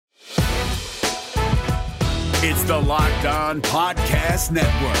It's the Locked On Podcast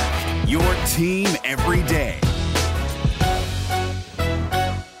Network, your team every day.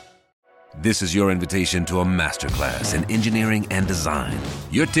 This is your invitation to a masterclass in engineering and design.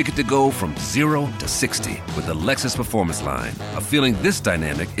 Your ticket to go from 0 to 60 with the Lexus Performance Line. A feeling this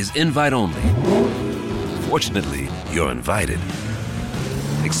dynamic is invite only. Fortunately, you're invited.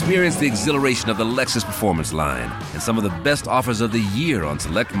 Experience the exhilaration of the Lexus Performance Line and some of the best offers of the year on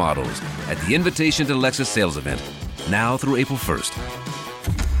select models at the Invitation to Lexus sales event, now through April 1st.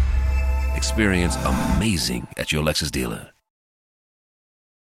 Experience amazing at your Lexus dealer.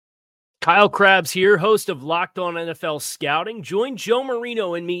 Kyle Krabs here, host of Locked On NFL Scouting. Join Joe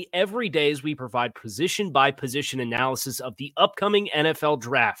Marino and me every day as we provide position-by-position analysis of the upcoming NFL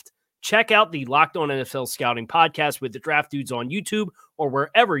Draft. Check out the Locked On NFL Scouting podcast with the Draft Dudes on YouTube or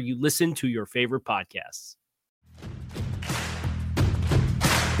wherever you listen to your favorite podcasts.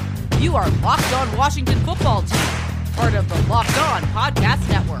 You are Locked On Washington Football Team, part of the Locked On Podcast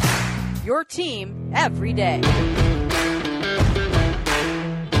Network. Your team every day.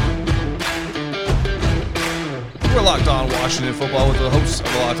 We're Locked On Washington Football with the hosts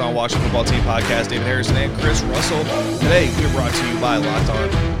of the Locked On Washington Football Team podcast, David Harrison and Chris Russell. Today, we're brought to you by Locked On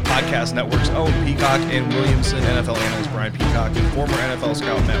Podcast Network's own Peacock and Williamson, NFL analyst Brian Peacock, and former NFL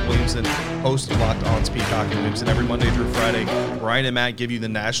scout Matt Williamson, host of Locked On's Peacock and Williamson. Every Monday through Friday, Brian and Matt give you the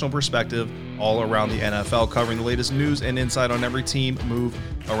national perspective all around the NFL, covering the latest news and insight on every team move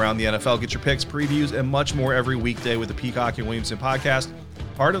around the NFL. Get your picks, previews, and much more every weekday with the Peacock and Williamson podcast,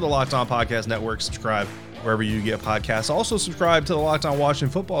 part of the Locked On Podcast Network. Subscribe wherever you get podcasts. Also subscribe to the Locked On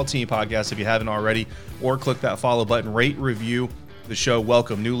Washington Football Team podcast if you haven't already, or click that follow button. Rate, review the show.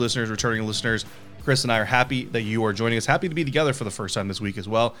 Welcome new listeners, returning listeners. Chris and I are happy that you are joining us. Happy to be together for the first time this week as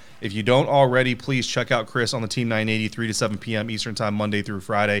well. If you don't already, please check out Chris on the Team 980, 3 to 7 p.m. Eastern Time, Monday through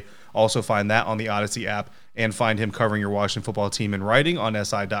Friday. Also find that on the Odyssey app, and find him covering your Washington Football Team in writing on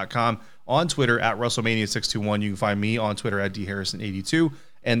SI.com. On Twitter at WrestleMania621. You can find me on Twitter at DHarrison82,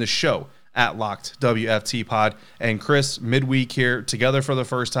 and the show at Locked WFT Pod. And Chris, midweek here together for the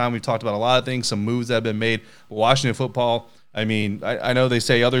first time. We've talked about a lot of things, some moves that have been made. Washington football, I mean, I know they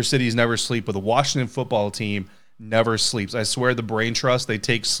say other cities never sleep, but the Washington Football Team never sleeps. I swear the brain trust, they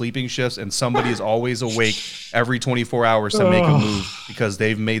take sleeping shifts, and somebody is always awake every 24 hours to make a move, because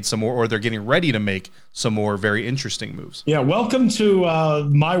they've made some more, or they're getting ready to make some more very interesting moves. Yeah, welcome to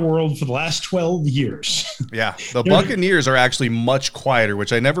my world for the last 12 years. Yeah, the Buccaneers are actually much quieter,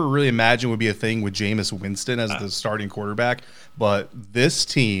 which I never really imagined would be a thing with Jameis Winston as the starting quarterback, but this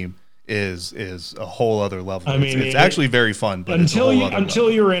team is a whole other level. I mean, it's actually very fun, but until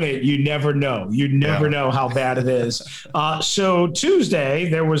you're in it, you never know. You never know how bad it is. So Tuesday,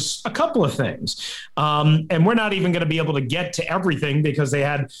 there was a couple of things, and we're not even going to be able to get to everything because they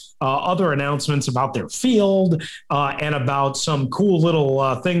had other announcements about their field and about some cool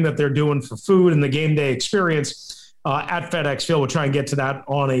little thing that they're doing for food and the game day experience at FedEx Field. We'll try and get to that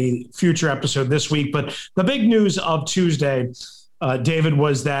on a future episode this week. But the big news of Tuesday, David,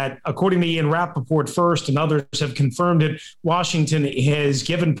 was that according to Ian Rappaport first, and others have confirmed it, Washington has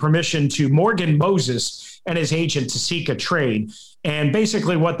given permission to Morgan Moses and his agent to seek a trade. And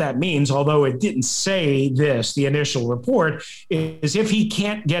basically what that means, although it didn't say this, the initial report, is if he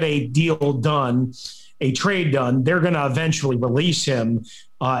can't get a deal done, a trade done, they're going to eventually release him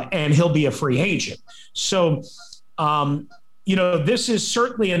and he'll be a free agent. So, this is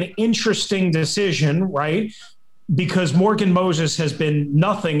certainly an interesting decision, right? Because Morgan Moses has been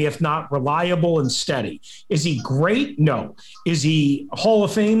nothing if not reliable and steady. Is he great? No. Is he Hall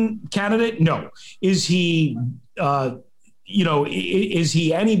of Fame candidate? No. Is he, is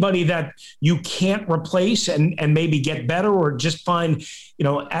he anybody that you can't replace and maybe get better or just find,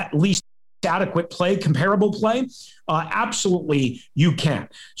 at least adequate play, comparable play? Absolutely, you can.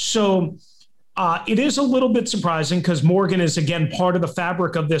 So it is a little bit surprising because Morgan is, again, part of the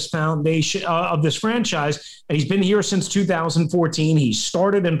fabric of this foundation, of this franchise. And he's been here since 2014. He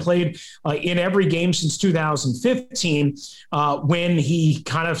started and played in every game since 2015 when he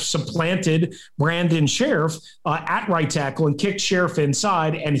kind of supplanted Brandon Sheriff at right tackle and kicked Sheriff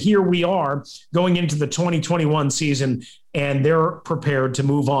inside. And here we are going into the 2021 season, and they're prepared to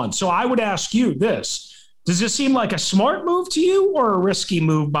move on. So I would ask you this. Does this seem like a smart move to you or a risky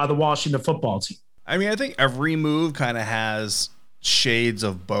move by the Washington Football Team? I mean, I think every move kind of has shades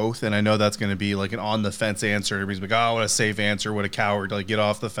of both, and I know that's going to be like an on-the-fence answer. Everybody's like, oh, what a safe answer, what a coward, like get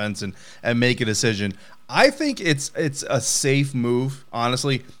off the fence and make a decision. I think it's a safe move,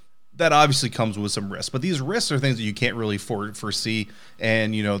 honestly. That obviously comes with some risks, but these risks are things that you can't really foresee,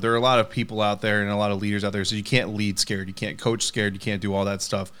 and there are a lot of people out there and a lot of leaders out there, so you can't lead scared, you can't coach scared, you can't do all that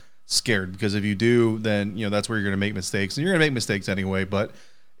stuff. scared, because if you do, then that's where you're going to make mistakes, and you're going to make mistakes anyway. But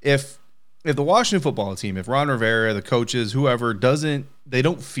if the Washington football team, if Ron Rivera, the coaches, whoever they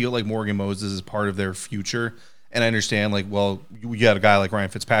don't feel like Morgan Moses is part of their future, and I understand, like, well, you got a guy like Ryan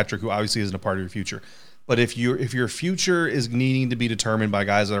Fitzpatrick who obviously isn't a part of your future. But if your future is needing to be determined by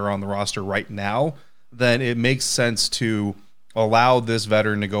guys that are on the roster right now, then it makes sense to allow this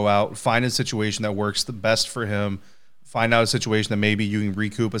veteran to go out, find a situation that works the best for him, find out a situation that maybe you can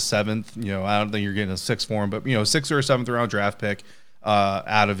recoup a seventh, I don't think you're getting a sixth for him, but, 6th or 7th round draft pick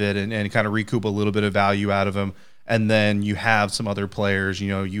out of it, and kind of recoup a little bit of value out of him. And then you have some other players,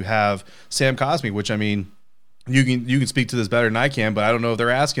 you have Sam Cosmi, which, I mean, you can speak to this better than I can, but I don't know if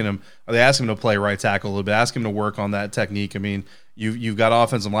they're asking him. Are they asking him to play right tackle a little bit, ask him to work on that technique? I mean, you've got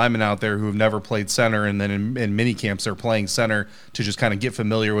offensive linemen out there who have never played center, and then in mini camps they're playing center to just kind of get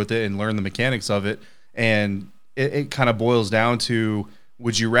familiar with it and learn the mechanics of it. And it kind of boils down to,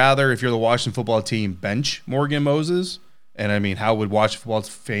 would you rather, if you're the Washington football team, bench Morgan Moses? And I mean, how would Washington football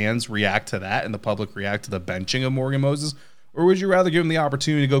fans react to that, and the public react to the benching of Morgan Moses? Or would you rather give him the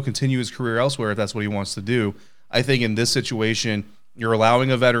opportunity to go continue his career elsewhere if that's what he wants to do? I think in this situation, you're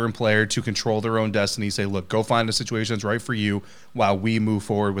allowing a veteran player to control their own destiny, say, look, go find a situation that's right for you while we move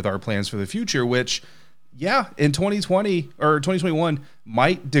forward with our plans for the future, which, yeah, in 2020 or 2021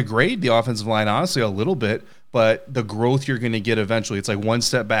 might degrade the offensive line, honestly, a little bit, but the growth you're going to get eventually, it's like one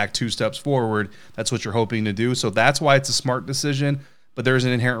step back, 2 steps forward. That's what you're hoping to do. So that's why it's a smart decision, but there's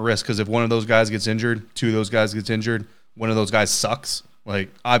an inherent risk, because if one of those guys gets injured, 2 of those guys gets injured, one of those guys sucks.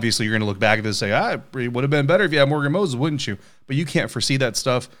 Like, obviously, you're going to look back at this and say, it would have been better if you had Morgan Moses, wouldn't you? But you can't foresee that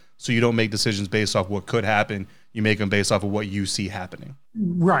stuff, so you don't make decisions based off what could happen. You make them based off of what you see happening.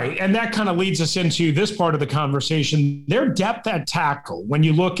 Right. And that kind of leads us into this part of the conversation. Their depth at tackle, when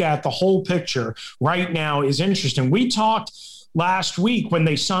you look at the whole picture right now, is interesting. We talked last week when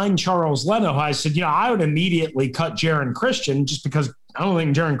they signed Charles Leno. I said, I would immediately cut Jaron Christian, just because I don't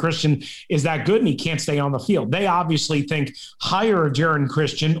think Jaron Christian is that good and he can't stay on the field. They obviously think higher of Jaron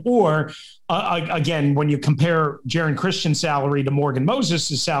Christian, or again, when you compare Jaron Christian's salary to Morgan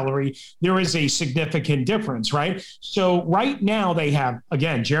Moses' salary, there is a significant difference, right? So right now they have,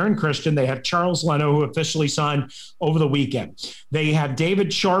 again, Jaron Christian, they have Charles Leno, who officially signed over the weekend. They have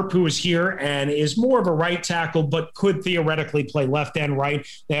David Sharp, who is here and is more of a right tackle, but could theoretically play left and right.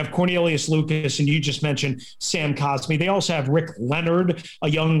 They have Cornelius Lucas, and you just mentioned Sam Cosmi. They also have Rick Leonard, a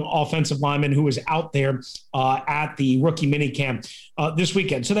young offensive lineman who is out there at the rookie minicamp this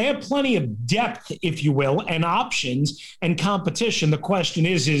weekend. So they have plenty of depth, if you will, and options and competition. The question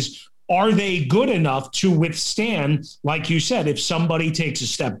is are they good enough to withstand, like you said, if somebody takes a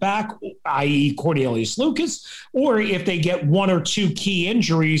step back, i.e. Cornelius Lucas, or if they get 1 or 2 key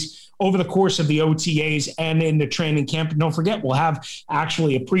injuries over the course of the OTAs and in the training camp? And don't forget, we'll have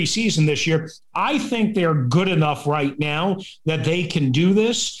actually a preseason this year. I think they're good enough right now that they can do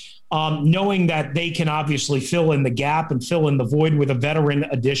this. Knowing that they can obviously fill in the gap and fill in the void with a veteran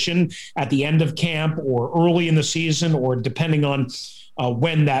addition at the end of camp or early in the season, or depending on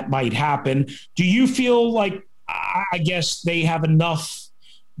when that might happen. Do you feel like, I guess, they have enough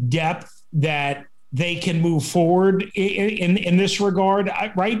depth that they can move forward in this regard,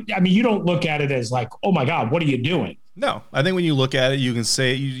 right? I mean, you don't look at it as like, oh my God, what are you doing? No, I think when you look at it, you can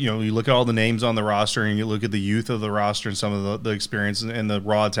say, you look at all the names on the roster and you look at the youth of the roster and some of the experience and the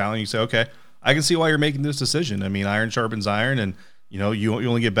raw talent. You say, okay, I can see why you're making this decision. I mean, iron sharpens iron, and, you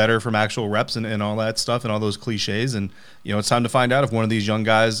only get better from actual reps and all that stuff and all those cliches. And, it's time to find out if one of these young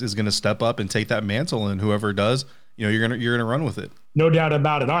guys is going to step up and take that mantle, and whoever does, you're going to run with it. No doubt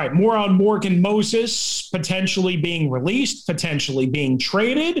about it. All right, more on Morgan Moses potentially being released, potentially being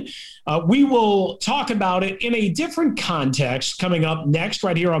traded. We will talk about it in a different context coming up next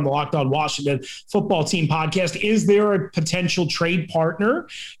right here on the Locked On Washington Football Team podcast. Is there a potential trade partner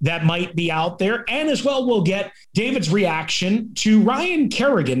that might be out there? And as well, we'll get David's reaction to Ryan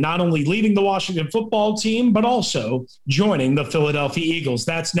Kerrigan, not only leading the Washington Football Team, but also joining the Philadelphia Eagles.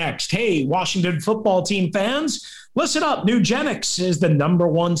 That's next. Hey, Washington Football Team fans, listen up. Nugenix is the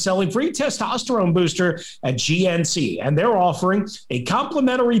 #1 selling free testosterone booster at GNC, and they're offering a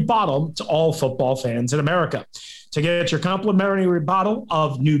complimentary bottle to all football fans in America. To get your complimentary bottle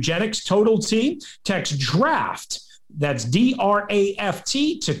of Nugenix Total T, text DRAFT, that's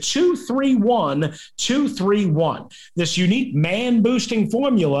DRAFT, to 231231. This unique man-boosting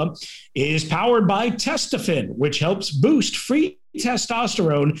formula is powered by Testofen, which helps boost free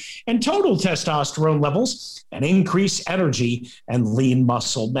testosterone and total testosterone levels and increase energy and lean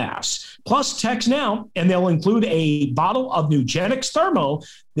muscle mass. Plus, text now and they'll include a bottle of Nugenix Thermo,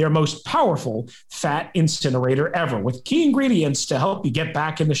 their most powerful fat incinerator ever, with key ingredients to help you get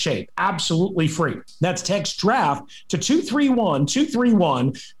back into shape. Absolutely free. That's text DRAFT to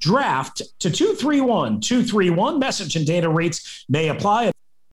 231-231, DRAFT to 231-231. Message and data rates may apply.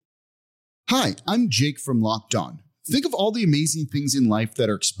 Hi, I'm Jake from Locked On. Think of all the amazing things in life that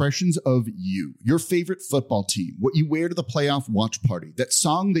are expressions of you, your favorite football team, what you wear to the playoff watch party, that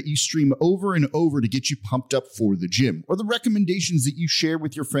song that you stream over and over to get you pumped up for the gym, or the recommendations that you share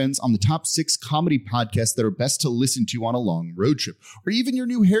with your friends on the top 6 comedy podcasts that are best to listen to on a long road trip, or even your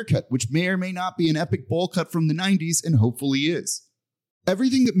new haircut, which may or may not be an epic bowl cut from the 90s and hopefully is.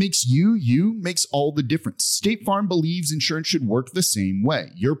 Everything that makes you, you makes all the difference. State Farm believes insurance should work the same way.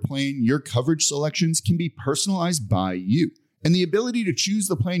 Your plan, your coverage selections can be personalized by you. And the ability to choose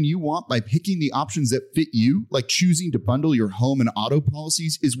the plan you want by picking the options that fit you, like choosing to bundle your home and auto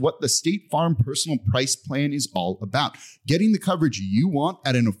policies, is what the State Farm Personal Price Plan is all about. Getting the coverage you want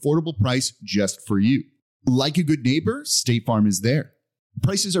at an affordable price just for you. Like a good neighbor, State Farm is there.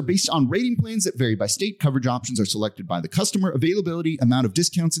 Prices are based on rating plans that vary by state. Coverage options are selected by the customer. Availability, amount of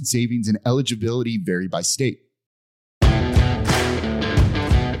discounts and savings, and eligibility vary by state.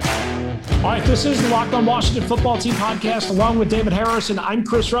 All right, this is the Locked On Washington Football Team podcast, along with David Harrison. I'm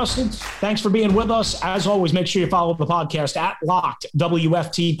Chris Russell. Thanks for being with us. As always, make sure you follow the podcast at Locked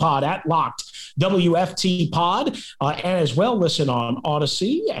WFT Pod, at Locked WFT Pod, and as well listen on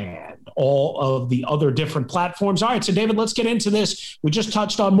Odyssey and all of the other different platforms. All right, so David, let's get into this. We just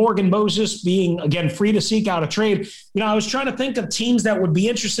touched on Morgan Moses being, again, free to seek out a trade. You know, I was trying to think of teams that would be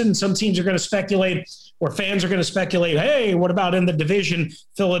interested, and some teams are going to speculate, or fans are going to speculate, hey, what about in the division,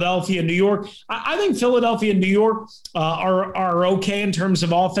 Philadelphia, New York? I think Philadelphia and New York are okay in terms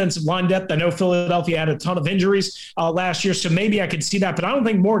of offensive line depth. I know Philadelphia had a ton of injuries last year, so maybe I could see that. But I don't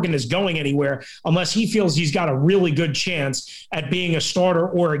think Morgan is going anywhere unless he feels he's got a really good chance at being a starter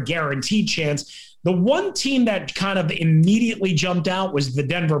or a guaranteed chance. The one team that kind of immediately jumped out was the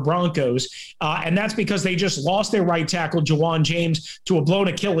Denver Broncos, and that's because they just lost their right tackle, Jawan James, to a blown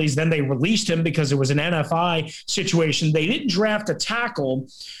Achilles. Then they released him because it was an NFI situation. They didn't draft a tackle.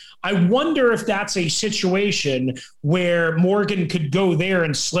 I wonder if that's a situation where Morgan could go there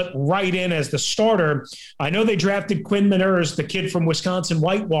and slip right in as the starter. I know they drafted Quinn Meinerz, the kid from Wisconsin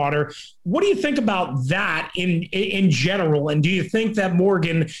Whitewater. What do you think about that in general? And do you think that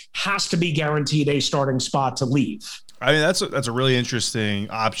Morgan has to be guaranteed a starting spot to leave? I mean, that's a really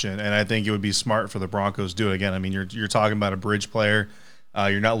interesting option, and I think it would be smart for the Broncos to do it again. I mean, you're talking about a bridge player.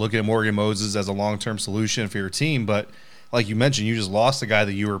 You're not looking at Morgan Moses as a long-term solution for your team, but like you mentioned, you just lost a guy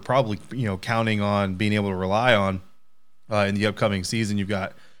that you were probably, counting on being able to rely on in the upcoming season. You've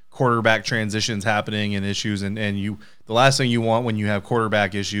got quarterback transitions happening and issues, and the last thing you want when you have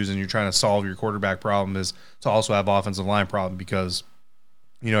quarterback issues and you're trying to solve your quarterback problem is to also have offensive line problem, because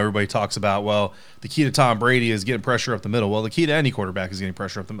everybody talks about, well, the key to Tom Brady is getting pressure up the middle. Well, the key to any quarterback is getting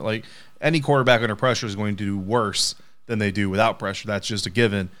pressure up the middle. Like, any quarterback under pressure is going to do worse than they do without pressure. That's just a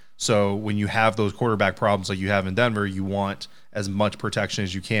given. So when you have those quarterback problems like you have in Denver, you want as much protection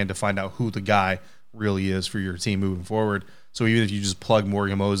as you can to find out who the guy really is for your team moving forward. So even if you just plug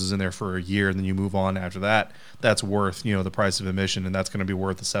Morgan Moses in there for a year and then you move on after that, that's worth, the price of admission, and that's going to be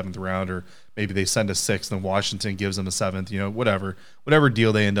worth the 7th round, or maybe they send a 6th and Washington gives them a 7th, whatever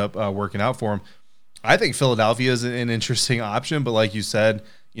deal they end up working out for him. I think Philadelphia is an interesting option, but like you said,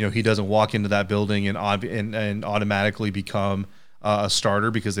 he doesn't walk into that building and automatically become a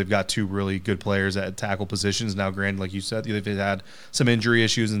starter, because they've got 2 really good players at tackle positions. Now, granted, like you said, they've had some injury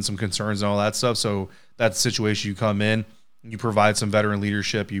issues and some concerns and all that stuff. So that's the situation you come in, you provide some veteran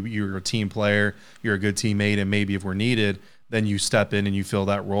leadership, you're a team player, you're a good teammate, and maybe if we're needed, then you step in and you fill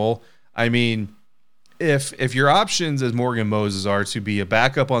that role. I mean, if your options as Morgan Moses are to be a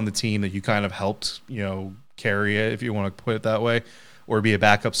backup on the team that you kind of helped, carry it, if you want to put it that way, or be a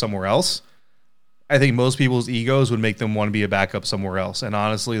backup somewhere else, I think most people's egos would make them want to be a backup somewhere else. And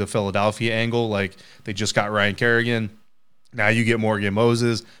honestly, the Philadelphia angle, like, they just got Ryan Kerrigan. Now you get Morgan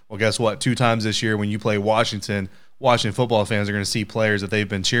Moses. Well, guess what? 2 times this year when you play Washington football fans are going to see players that they've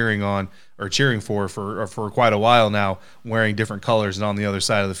been cheering on or cheering for quite a while now wearing different colors and on the other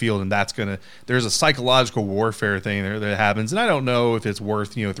side of the field. And there's a psychological warfare thing there that happens. And I don't know if it's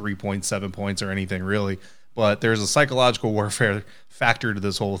worth, 3.7 points or anything really, but there's a psychological warfare factor to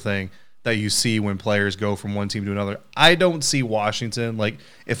this whole thing that you see when players go from one team to another. I don't see Washington. Like,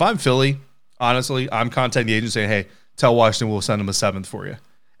 if I'm Philly, honestly, I'm contacting the agent saying, hey, tell Washington we'll send them a 7th for you.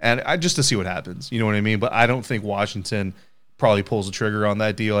 And just to see what happens. You know what I mean? But I don't think Washington probably pulls the trigger on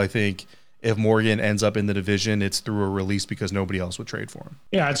that deal. I think if Morgan ends up in the division, it's through a release because nobody else would trade for him.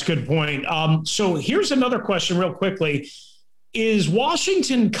 Yeah, that's a good point. So here's another question real quickly. Is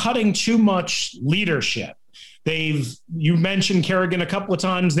Washington cutting too much leadership? You mentioned Kerrigan a couple of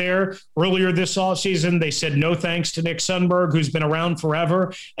times there. Earlier this offseason, they said no thanks to Nick Sundberg, who's been around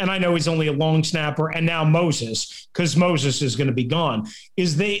forever. And I know he's only a long snapper. And now Moses, because Moses is going to be gone.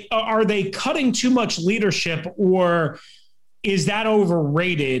 Are they cutting too much leadership, or is that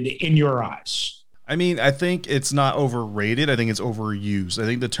overrated in your eyes? I mean, I think it's not overrated. I think it's overused. I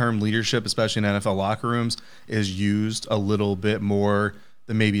think the term leadership, especially in NFL locker rooms, is used a little bit more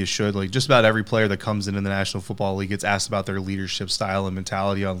than maybe it should. Like just about every player that comes in the National Football League gets asked about their leadership style and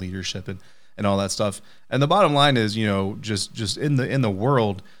mentality on leadership and all that stuff. And the bottom line is, just in the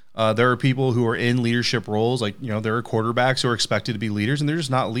world, there are people who are in leadership roles. Like, there are quarterbacks who are expected to be leaders, and they're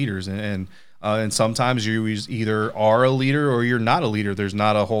just not leaders. And sometimes you either are a leader or you're not a leader. There's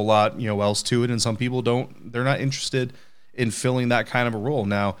not a whole lot, else to it. And some people they're not interested in filling that kind of a role.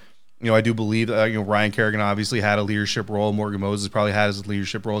 Now, I do believe that, Ryan Kerrigan obviously had a leadership role. Morgan Moses probably had his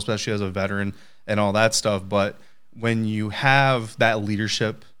leadership role, especially as a veteran and all that stuff. But when you have that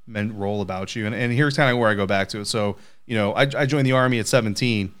leadership role about you, and here's kind of where I go back to it. So, I joined the Army at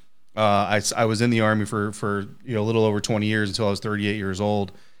 17. I was in the Army for a little over 20 years until I was 38 years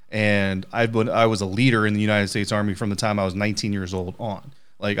old. And I was a leader in the United States Army from the time I was 19 years old on.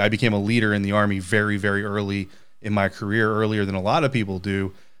 Like, I became a leader in the Army very, very early in my career, earlier than a lot of people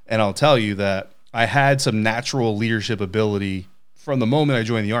do. And I'll tell you that I had some natural leadership ability from the moment I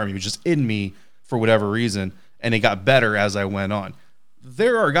joined the Army. It was just in me for whatever reason, and it got better as I went on.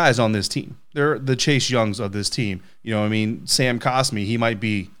 There are guys on this team. They're the Chase Youngs of this team. Sam Cosmi, he might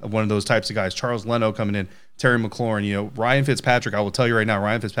be one of those types of guys. Charles Leno coming in, Terry McLaurin, Ryan Fitzpatrick. I will tell you right now,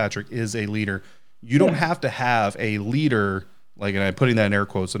 Ryan Fitzpatrick is a leader. You don't have to have a leader, and I'm putting that in air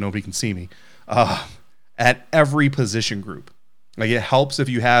quotes so nobody can see me, at every position group. Like, it helps if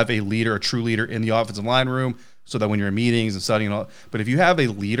you have a leader, a true leader in the offensive line room, so that when you're in meetings and studying all. But if you have a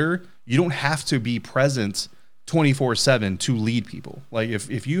leader, you don't have to be present 24/7 to lead people. Like,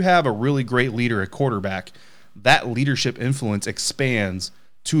 if you have a really great leader at quarterback, that leadership influence expands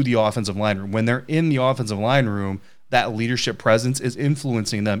to the offensive line room. When they're in the offensive line room, that leadership presence is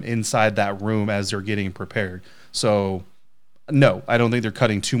influencing them inside that room as they're getting prepared. So, no, I don't think they're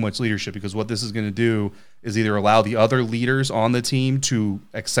cutting too much leadership, because what this is going to do is either allow the other leaders on the team to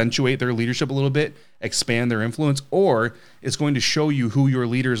accentuate their leadership a little bit, expand their influence, or it's going to show you who your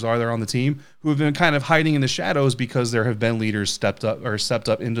leaders are there on the team who have been kind of hiding in the shadows because there have been leaders stepped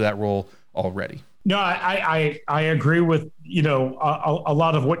up into that role already. No, I agree with, a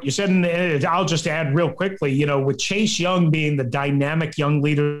lot of what you said. And I'll just add real quickly, with Chase Young being the dynamic young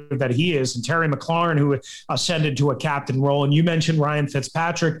leader that he is, and Terry McLaurin, who ascended to a captain role. And you mentioned Ryan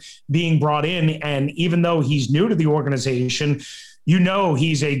Fitzpatrick being brought in. And even though he's new to the organization,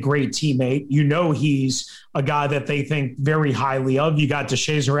 he's a great teammate. He's a guy that they think very highly of. You got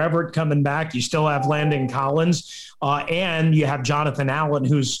DeShazer Everett coming back. You still have Landon Collins. And you have Jonathan Allen,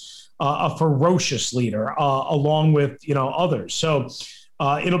 who's a ferocious leader, along with, others. So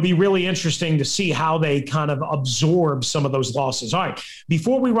it'll be really interesting to see how they kind of absorb some of those losses. All right,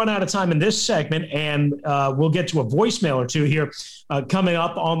 before we run out of time in this segment, and we'll get to a voicemail or two here coming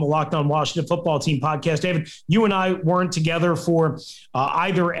up on the Locked On Washington Football Team podcast. David, you and I weren't together for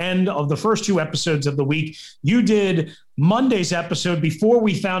either end of the first two episodes of the week. You did Monday's episode before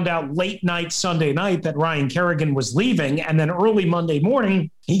we found out late night Sunday night that Ryan Kerrigan was leaving. And then early Monday morning,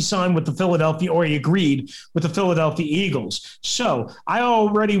 he signed with he agreed with the Philadelphia Eagles. So I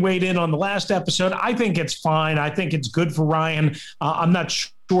already weighed in on the last episode. I think it's fine. I think it's good for Ryan. I'm not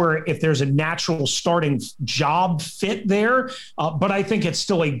sure if there's a natural starting job fit there, but I think it's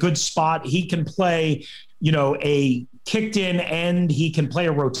still a good spot. He can play, a kicked in end. He can play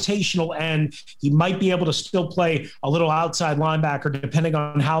a rotational end. He might be able to still play a little outside linebacker, depending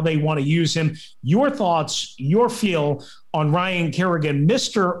on how they want to use him. Your thoughts, your feel on Ryan Kerrigan,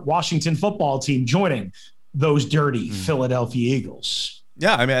 Mr. Washington Football Team, joining those dirty Philadelphia Eagles?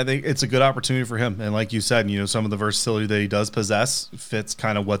 Yeah, I mean, I think it's a good opportunity for him. And like you said, some of the versatility that he does possess fits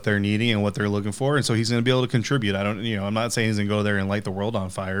kind of what they're needing and what they're looking for. And so he's going to be able to contribute. I'm not saying he's going to go there and light the world on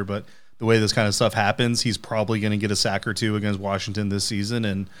fire, but the way this kind of stuff happens, he's probably going to get a sack or two against Washington this season.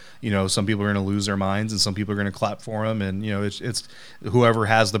 And, some people are going to lose their minds and some people are going to clap for him. And, it's whoever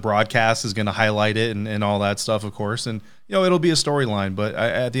has the broadcast is going to highlight it and all that stuff, of course. And, it'll be a storyline. But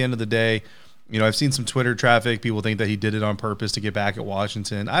at the end of the day, I've seen some Twitter traffic. People think that he did it on purpose to get back at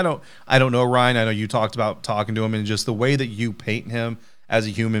Washington. I don't know, Ryan. I know you talked about talking to him, and just the way that you paint him as a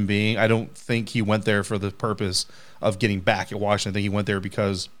human being, I don't think he went there for the purpose of getting back at Washington. I think he went there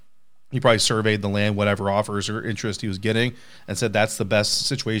because he probably surveyed the land, whatever offers or interest he was getting, and said that's the best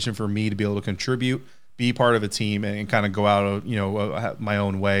situation for me to be able to contribute, be part of a team, and kind of go out of my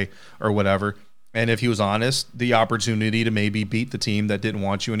own way or whatever. And if he was honest, the opportunity to maybe beat the team that didn't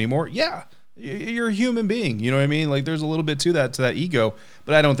want you anymore, yeah, you're a human being. You know what I mean? Like, there's a little bit to that ego,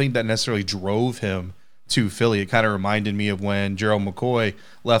 but I don't think that necessarily drove him to Philly. It kind of reminded me of when Gerald McCoy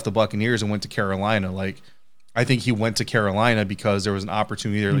left the Buccaneers and went to Carolina. Like, I think he went to Carolina because there was an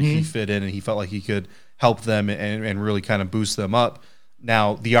opportunity there that he fit in and he felt like he could help them and really kind of boost them up.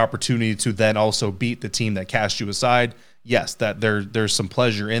 Now, the opportunity to then also beat the team that cast you aside, yes, that there's some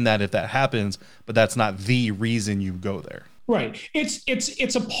pleasure in that if that happens, but that's not the reason you go there. Right.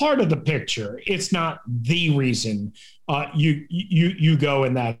 It's a part of the picture. It's not the reason you go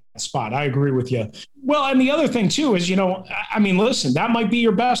in that spot. I agree with you. Well, and the other thing too is, listen, that might be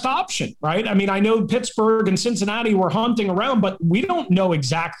your best option, right? I mean, I know Pittsburgh and Cincinnati were hunting around, but we don't know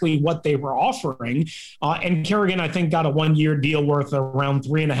exactly what they were offering. And Kerrigan, I think, got a 1-year deal worth around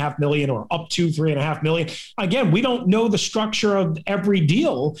 $3.5 million or up to $3.5 million. Again, we don't know the structure of every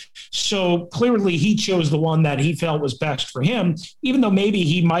deal. So clearly he chose the one that he felt was best for him, even though maybe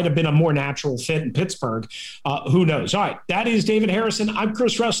he might have been a more natural fit in Pittsburgh. Who knows? All right. That is David Harrison. I'm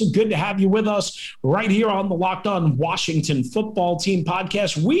Chris Russell. Good to have you with us right here on the Locked On Washington Football Team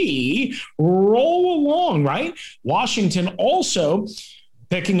podcast. We roll along, right? Washington also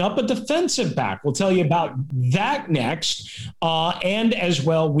picking up a defensive back. We'll tell you about that next. And as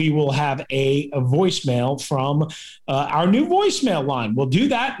well, we will have a voicemail from our new voicemail line. We'll do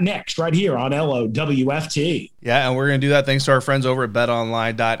that next right here on LOWFT. Yeah, and we're going to do that thanks to our friends over at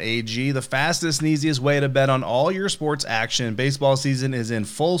betonline.ag, the fastest and easiest way to bet on all your sports action. Baseball season is in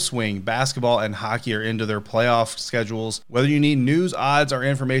full swing. Basketball and hockey are into their playoff schedules. Whether you need news, odds, or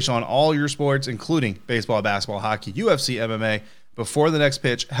information on all your sports, including baseball, basketball, hockey, UFC, MMA, before the next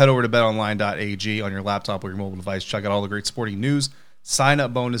pitch, head over to betonline.ag on your laptop or your mobile device. Check out all the great sporting news,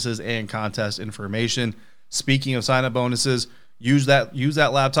 sign-up bonuses, and contest information. Speaking of sign-up bonuses, use that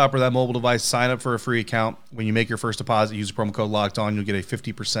laptop or that mobile device, sign up for a free account. When you make your first deposit, use the promo code LOCKEDON. You'll get a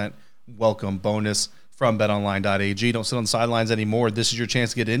 50% welcome bonus from betonline.ag. Don't sit on the sidelines anymore. This is your chance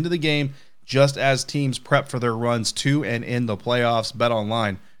to get into the game just as teams prep for their runs to and in the playoffs.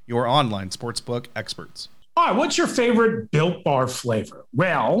 BetOnline, your online sportsbook experts. All right, what's your favorite Built Bar flavor?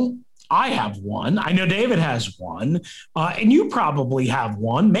 Well, I have one. I know David has one, and you probably have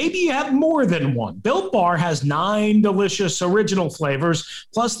one. Maybe you have more than one. Built Bar has 9 delicious original flavors,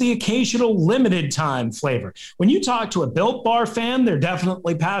 plus the occasional limited time flavor. When you talk to a Built Bar fan, they're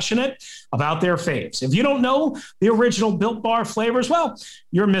definitely passionate about their faves. If you don't know the original Built Bar flavors, well,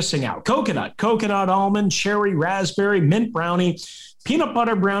 you're missing out. Coconut almond, cherry, raspberry, mint brownie, peanut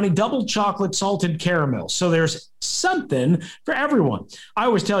butter brownie, double chocolate, salted caramel. So there's something for everyone. I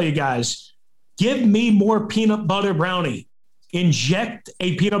always tell you guys, give me more peanut butter brownie. Inject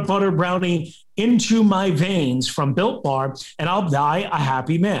a peanut butter brownie into my veins from Built Bar, and I'll die a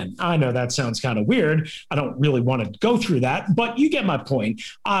happy man. I know that sounds kind of weird. I don't really want to go through that, but you get my point.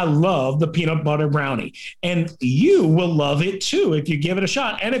 I love the peanut butter brownie, and you will love it too if you give it a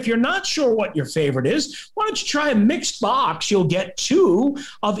shot. And if you're not sure what your favorite is, why don't you try a mixed box? You'll get 2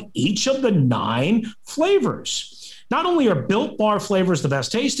 of each of the 9 flavors. Not only are Built Bar flavors the best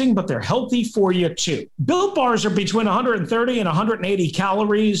tasting, but they're healthy for you too. Built Bars are between 130 and 180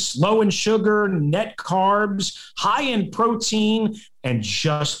 calories, low in sugar, net carbs, high in protein, and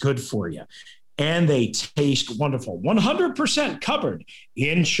just good for you. And they taste wonderful. 100% covered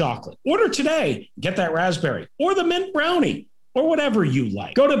in chocolate. Order today. Get that raspberry or the mint brownie, or whatever you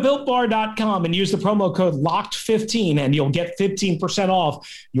like. Go to BuiltBar.com and use the promo code LOCKED15 and you'll get 15% off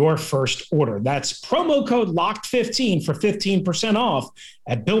your first order. That's promo code LOCKED15 for 15% off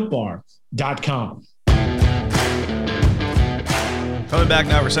at BuiltBar.com. Coming back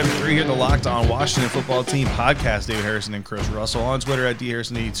now for segment 3 here at the Locked On Washington Football Team podcast. David Harrison and Chris Russell on Twitter at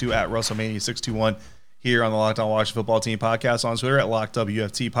DHarrison82, at RussellMania621. Here on the Locked On Washington Football Team podcast, on Twitter at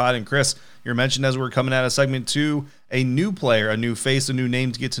LockedWFTPod. And Chris, you're mentioned as we're coming out of segment 2, a new player, a new face, a new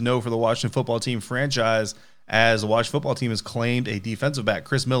name to get to know for the Washington Football Team franchise, as the Washington Football Team has claimed a defensive back,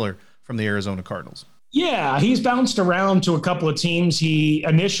 Chris Miller, from the Arizona Cardinals. Yeah, he's bounced around to a couple of teams. He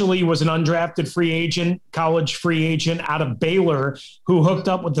initially was an undrafted free agent, college free agent out of Baylor, who hooked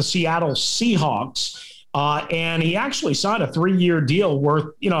up with the Seattle Seahawks. And he actually signed a 3-year deal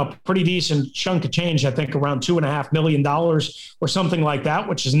worth, a pretty decent chunk of change, I think around $2.5 million or something like that,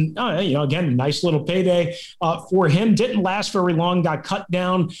 which is, again, a nice little payday for him. Didn't last very long, got cut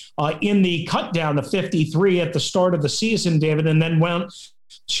down in the cut down to 53 at the start of the season, David, and then went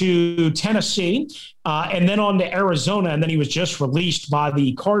to Tennessee, and then on to Arizona, and then he was just released by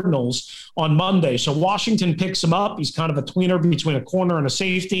the Cardinals on Monday. So Washington picks him up. He's kind of a tweener between a corner and a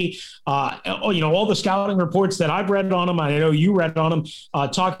safety. All the scouting reports that I've read on him, I know you read on him,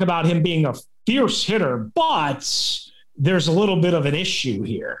 talk about him being a fierce hitter, but there's a little bit of an issue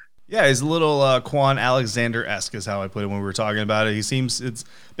here. Yeah, he's a little Quan Alexander-esque is how I put it when we were talking about it. He's either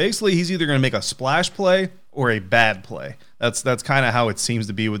going to make a splash play or a bad play. That's kind of how it seems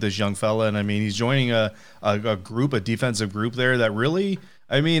to be with this young fella. And I mean, he's joining a defensive group there that really,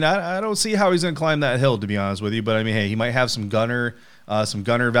 I mean, I don't see how he's going to climb that hill, to be honest with you. But I mean, hey, he might have some gunner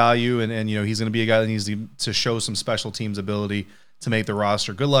value, and he's going to be a guy that needs to show some special teams ability to make the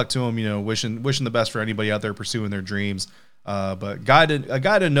roster. Good luck to him. Wishing the best for anybody out there pursuing their dreams. But a guy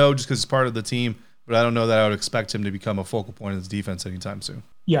to know just because he's part of the team, but I don't know that I would expect him to become a focal point of this defense anytime soon.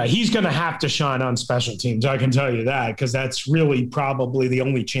 Yeah, he's going to have to shine on special teams. I can tell you that, because that's really probably the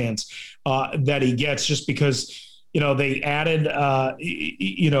only chance that he gets, just because, they added,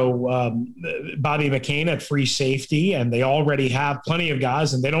 Bobby McCain at free safety, and they already have plenty of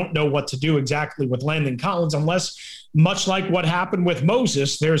guys, and they don't know what to do exactly with Landon Collins unless, much like what happened with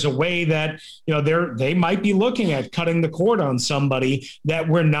Moses, there's a way that, they might be looking at cutting the cord on somebody that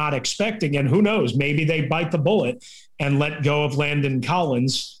we're not expecting. And who knows, maybe they bite the bullet and let go of Landon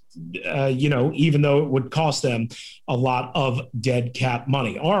Collins, even though it would cost them a lot of dead cap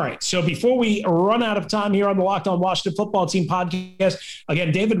money. All right. So before we run out of time here on the Locked On Washington Football Team podcast,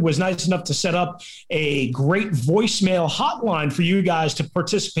 again, David was nice enough to set up a great voicemail hotline for you guys to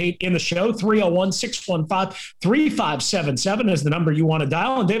participate in the show. 301-615-3577 is the number you want to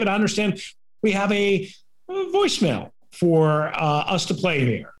dial. And David, I understand we have a voicemail for us to play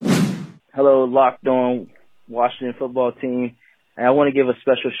here. Hello, Locked On Washington Football Team. And I want to give a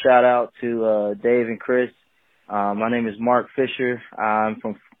special shout out to Dave and Chris. My name is Mark Fisher. I'm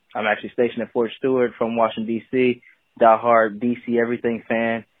actually stationed at Fort Stewart from Washington, D.C., diehard D.C. everything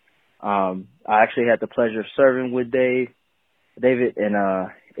fan. I actually had the pleasure of serving with David, and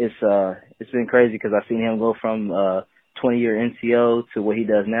it's been crazy because I've seen him go from 20-year NCO to what he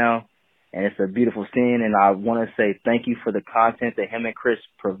does now, and it's a beautiful scene. And I want to say thank you for the content that him and Chris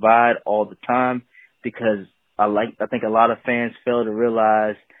provide all the time, because I think a lot of fans fail to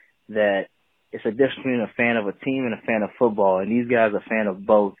realize that it's a difference between a fan of a team and a fan of football, and these guys are a fan of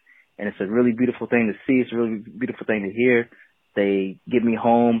both. And it's a really beautiful thing to see. It's a really beautiful thing to hear. They get me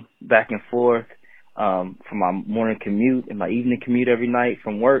home back and forth from my morning commute and my evening commute every night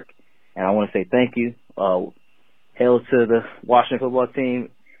from work. And I want to say thank you. Hail to the Washington Football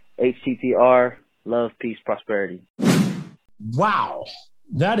Team. HTTR. Love, peace, prosperity. Wow.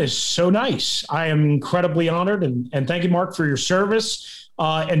 That is so nice. I am incredibly honored, and thank you, Mark, for your service.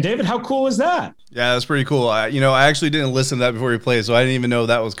 And David, how cool is that? Yeah, that's pretty cool. I actually didn't listen to that before we played, so I didn't even know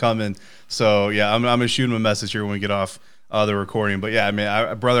that was coming. So yeah, I'm gonna shoot him a message here when we get off the recording. But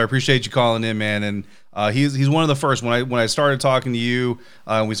yeah, brother, I appreciate you calling in, man. And he's one of the first. When I started talking to you,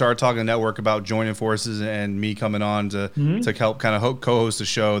 we started talking to Network about joining forces and me coming on to help kind of co-host the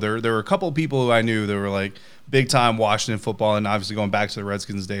show. There were a couple of people who I knew that were like big time Washington football, and obviously going back to the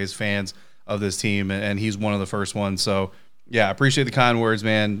Redskins days, fans of this team, and he's one of the first ones. So yeah, I appreciate the kind words,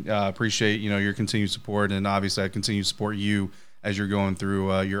 man. Appreciate your continued support, and obviously I continue to support you as you're going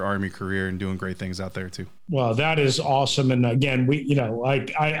through your Army career and doing great things out there too. Well, that is awesome. And again,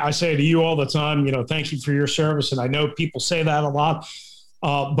 I say to you all the time, thank you for your service. And I know people say that a lot,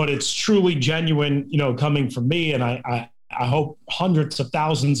 but it's truly genuine, coming from me. And I hope hundreds of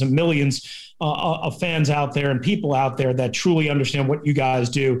thousands and millions of fans out there and people out there that truly understand what you guys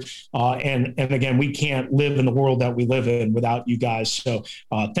do. And again, we can't live in the world that we live in without you guys. So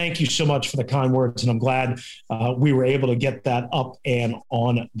thank you so much for the kind words. And I'm glad we were able to get that up and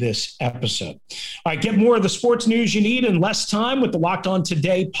on this episode. All right, get more of the sports news you need in less time with the Locked On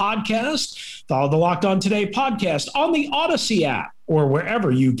Today podcast. Follow the Locked On Today podcast on the Odyssey app or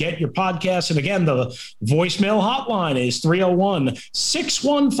wherever you get your podcasts. And again, the voicemail hotline is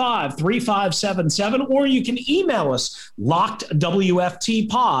 301-615-3577, or you can email us,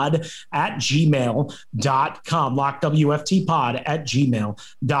 lockedwftpod@gmail.com,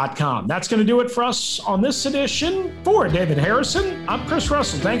 lockedwftpod@gmail.com. That's going to do it for us on this edition. For David Harrison, I'm Chris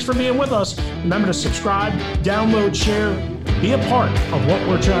Russell. Thanks for being with us. Remember to subscribe, download, share, be a part of what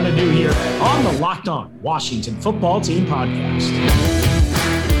we're trying to do here on the Locked On Washington Football Team podcast.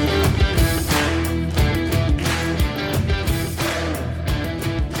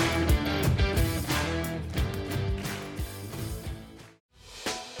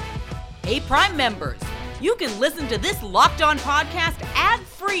 Hey, Prime members, you can listen to this Locked On podcast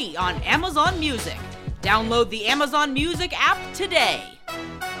ad-free on Amazon Music. Download the Amazon Music app today.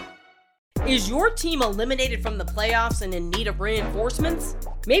 Is your team eliminated from the playoffs and in need of reinforcements?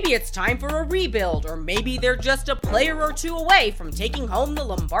 Maybe it's time for a rebuild, or maybe they're just a player or two away from taking home the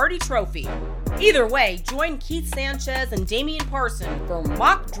Lombardi Trophy. Either way, join Keith Sanchez and Damian Parson for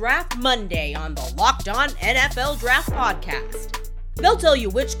Mock Draft Monday on the Locked On NFL Draft Podcast. They'll tell you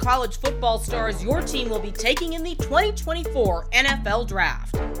which college football stars your team will be taking in the 2024 NFL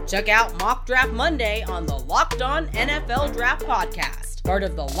Draft. Check out Mock Draft Monday on the Locked On NFL Draft Podcast, part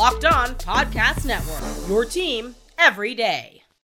of the Locked On Podcast Network, your team every day.